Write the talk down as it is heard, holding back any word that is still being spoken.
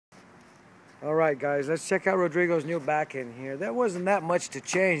Alright guys, let's check out Rodrigo's new backhand here. There wasn't that much to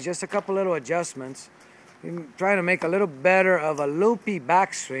change, just a couple little adjustments. I'm trying to make a little better of a loopy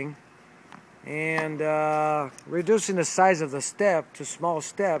backswing and reducing the size of the step to small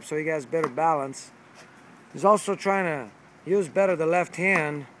steps so he has better balance. He's also trying to use better the left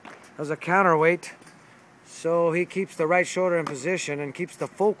hand as a counterweight so he keeps the right shoulder in position and keeps the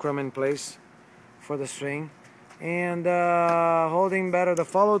fulcrum in place for the swing. And holding better the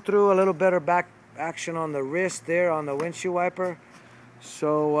follow through, a little better back action on the wrist there on the windshield wiper.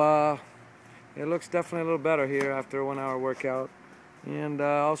 So it looks definitely a little better here after a 1 hour workout. And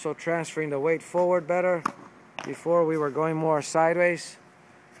also transferring the weight forward better. Before we were going more sideways.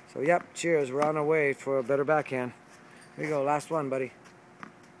 So yep, cheers, we're on our way for a better backhand. Here you go, last one, buddy.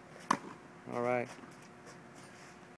 All right.